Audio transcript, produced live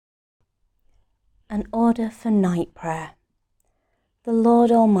An order for night prayer. The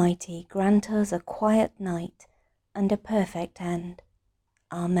Lord Almighty grant us a quiet night and a perfect end.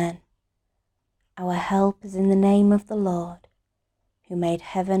 Amen. Our help is in the name of the Lord, who made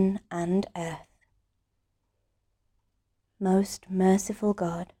heaven and earth. Most merciful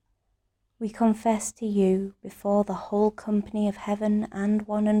God, we confess to you before the whole company of heaven and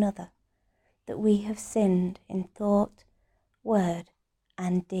one another that we have sinned in thought, word,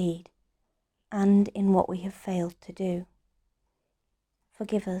 and deed, and in what we have failed to do.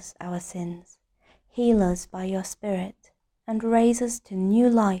 Forgive us our sins, heal us by your Spirit, and raise us to new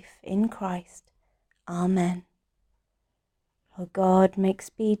life in Christ. Amen. O God, make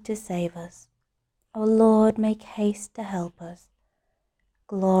speed to save us. O Lord, make haste to help us.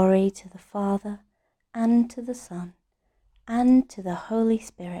 Glory to the Father, and to the Son, and to the Holy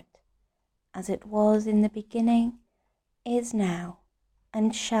Spirit, as it was in the beginning, is now,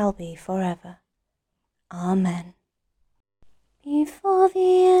 and shall be forever. Amen. Before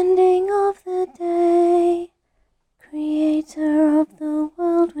the ending of the day, Creator of the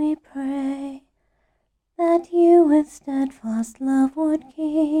world, we pray, that you with steadfast love would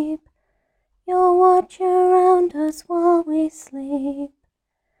keep your watch around us while we sleep.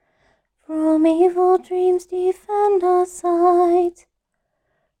 From evil dreams defend our sight,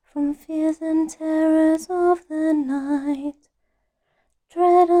 from fears and terrors of the night.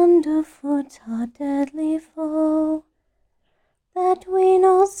 Tread underfoot our deadly foe, that we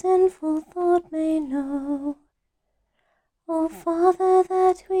no sinful thought may know. O Father,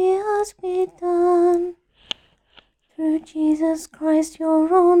 that we ask be done, through Jesus Christ,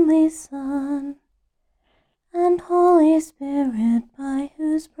 your only Son, and Holy Spirit, by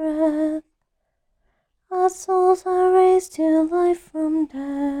whose breath our souls are raised to life from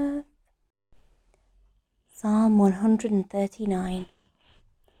death. Psalm 139.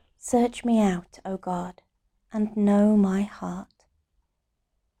 Search me out, O God, and know my heart.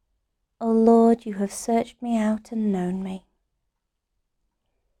 O Lord, you have searched me out and known me.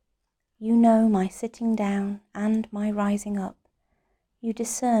 You know my sitting down and my rising up. You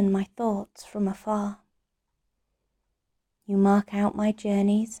discern my thoughts from afar. You mark out my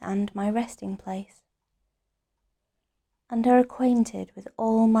journeys and my resting place, and are acquainted with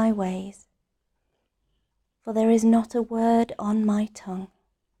all my ways. For there is not a word on my tongue.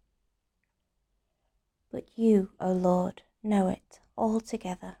 But you, O Lord, know it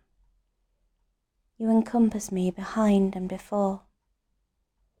altogether. You encompass me behind and before,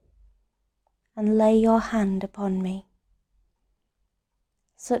 and lay your hand upon me.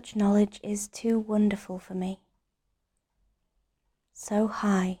 Such knowledge is too wonderful for me, so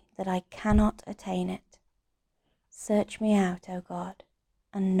high that I cannot attain it. Search me out, O God,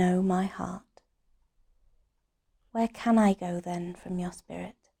 and know my heart. Where can I go then from your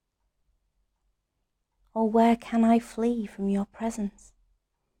Spirit? Or where can I flee from your presence?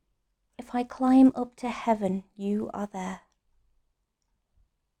 If I climb up to heaven, you are there.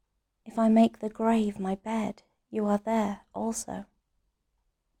 If I make the grave my bed, you are there also.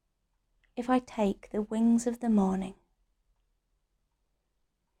 If I take the wings of the morning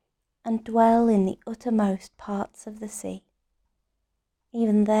and dwell in the uttermost parts of the sea,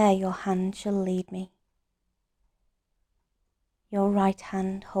 even there your hand shall lead me. Your right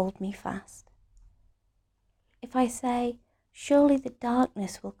hand hold me fast. If I say, surely the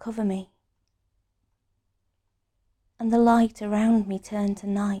darkness will cover me, and the light around me turn to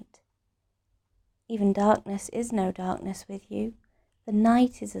night, even darkness is no darkness with you. The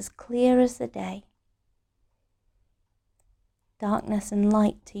night is as clear as the day. Darkness and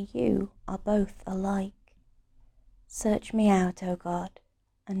light to you are both alike. Search me out, O God,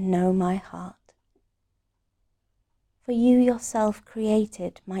 and know my heart. For you yourself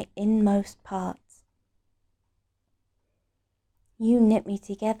created my inmost parts. You knit me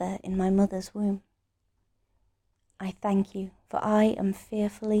together in my mother's womb. I thank you, for I am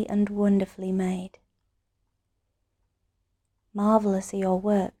fearfully and wonderfully made. Marvellous are your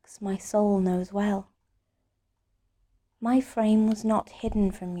works, my soul knows well. My frame was not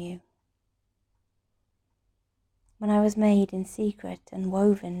hidden from you, when I was made in secret and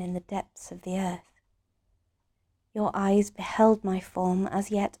woven in the depths of the earth. Your eyes beheld my form as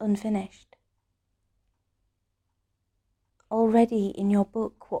yet unfinished. Already in your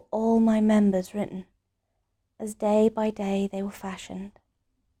book were all my members written, as day by day they were fashioned,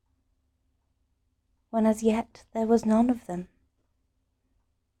 when as yet there was none of them.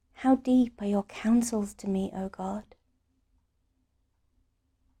 How deep are your counsels to me, O God!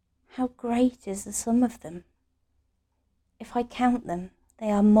 How great is the sum of them! If I count them,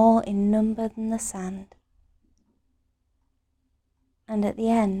 they are more in number than the sand. And at the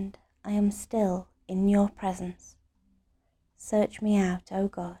end I am still in your presence. Search me out, O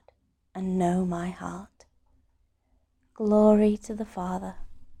God, and know my heart. Glory to the Father,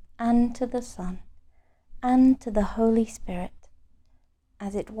 and to the Son, and to the Holy Spirit,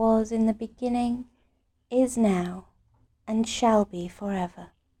 as it was in the beginning, is now, and shall be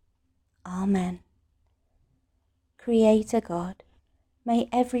forever. Amen. Creator God, may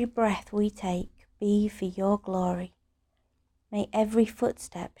every breath we take be for your glory. May every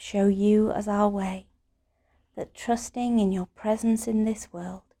footstep show you as our way, that trusting in your presence in this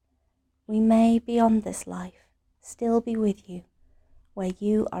world, we may beyond this life still be with you, where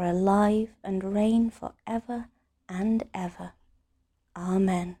you are alive and reign for ever and ever.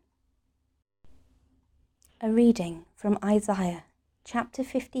 Amen. A reading from Isaiah chapter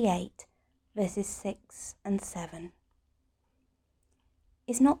 58, verses 6 and 7.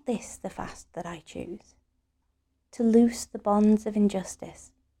 Is not this the fast that I choose? To loose the bonds of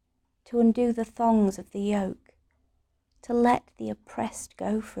injustice, to undo the thongs of the yoke, to let the oppressed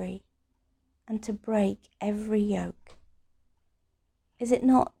go free, and to break every yoke? Is it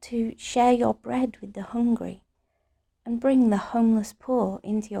not to share your bread with the hungry, and bring the homeless poor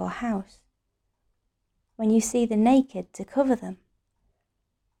into your house? When you see the naked, to cover them,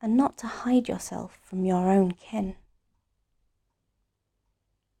 and not to hide yourself from your own kin?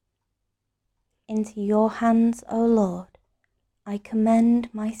 Into your hands, O Lord, I commend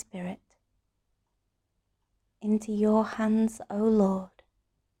my spirit. Into your hands, O Lord,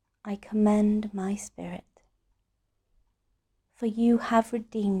 I commend my spirit. For you have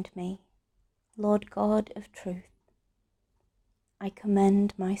redeemed me, Lord God of truth. I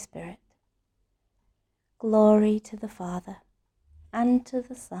commend my spirit. Glory to the Father, and to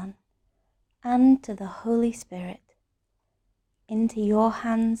the Son, and to the Holy Spirit. Into your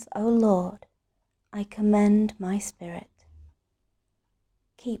hands, O Lord, I commend my spirit.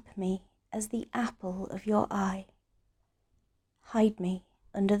 Keep me as the apple of your eye. Hide me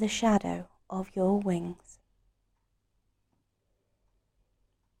under the shadow of your wings.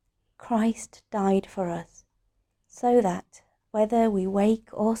 Christ died for us, so that, whether we wake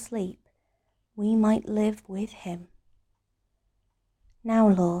or sleep, we might live with him. Now,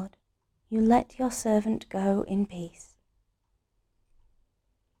 Lord, you let your servant go in peace.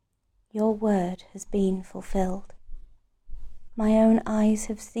 Your word has been fulfilled. My own eyes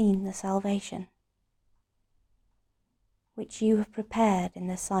have seen the salvation, which you have prepared in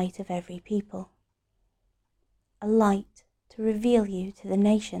the sight of every people, a light to reveal you to the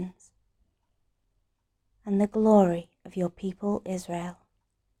nations, and the glory of your people Israel.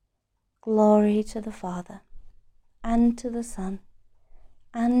 Glory to the Father, and to the Son,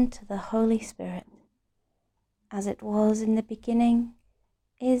 and to the Holy Spirit, as it was in the beginning,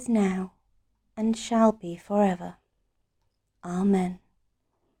 is now, and shall be forever. Amen.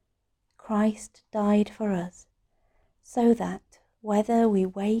 Christ died for us, so that, whether we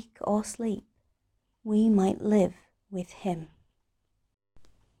wake or sleep, we might live with him.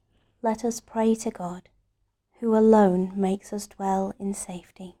 Let us pray to God, who alone makes us dwell in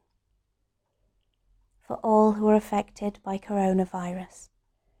safety. For all who are affected by coronavirus,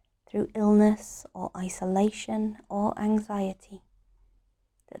 through illness or isolation or anxiety,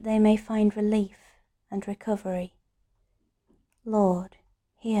 that they may find relief and recovery. Lord,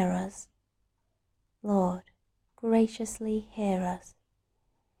 hear us. Lord, graciously hear us.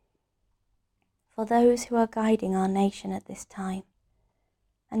 For those who are guiding our nation at this time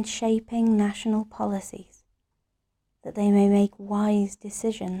and shaping national policies, that they may make wise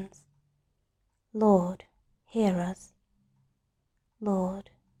decisions. Lord, hear us. Lord,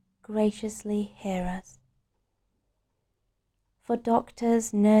 graciously hear us. For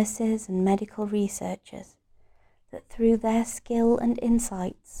doctors, nurses, and medical researchers, that through their skill and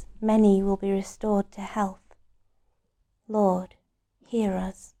insights many will be restored to health. Lord, hear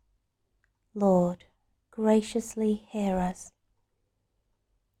us. Lord, graciously hear us.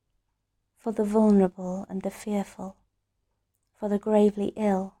 For the vulnerable and the fearful, for the gravely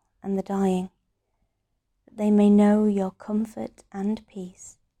ill and the dying, that they may know your comfort and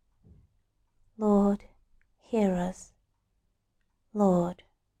peace. Lord, hear us. Lord,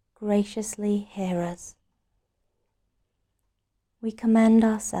 graciously hear us. We commend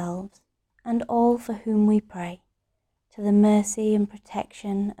ourselves and all for whom we pray to the mercy and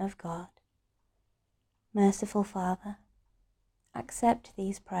protection of God. Merciful Father, accept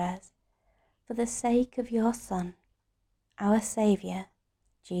these prayers for the sake of your Son, our Saviour,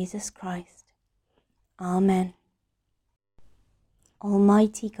 Jesus Christ. Amen.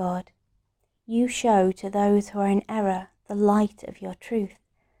 Almighty God, you show to those who are in error the light of your truth,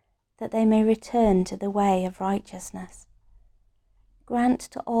 that they may return to the way of righteousness. grant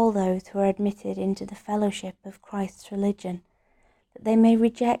to all those who are admitted into the fellowship of Christ's religion that they may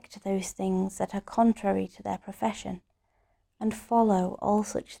reject those things that are contrary to their profession, and follow all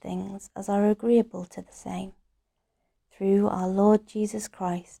such things as are agreeable to the same. Through our Lord Jesus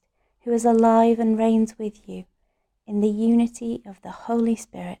Christ, who is alive and reigns with you, in the unity of the Holy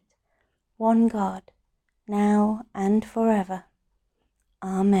Spirit, one God, now and forever.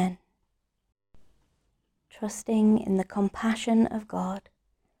 Amen. Trusting in the compassion of God,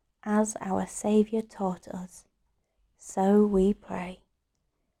 as our Saviour taught us, so we pray.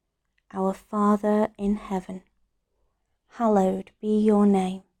 Our Father in heaven, hallowed be your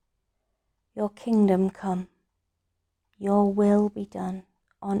name. Your kingdom come. Your will be done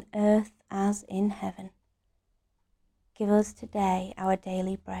on earth as in heaven. Give us today our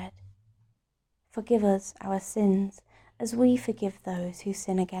daily bread. Forgive us our sins as we forgive those who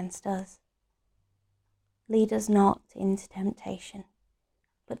sin against us. Lead us not into temptation,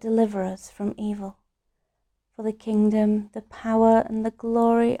 but deliver us from evil. For the kingdom, the power, and the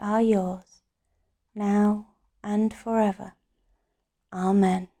glory are yours, now and forever.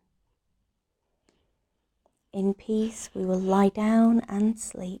 Amen. In peace we will lie down and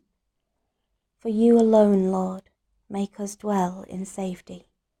sleep. For you alone, Lord, make us dwell in safety.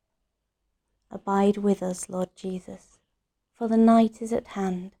 Abide with us, Lord Jesus, for the night is at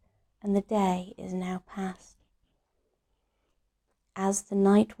hand, and the day is now past. As the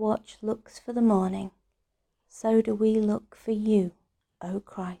night watch looks for the morning, so do we look for you, O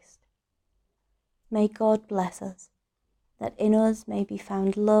Christ. May God bless us, that in us may be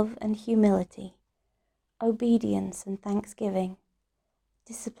found love and humility, obedience and thanksgiving,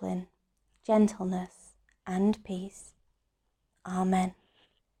 discipline, gentleness, and peace. Amen.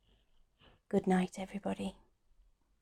 Good night, everybody.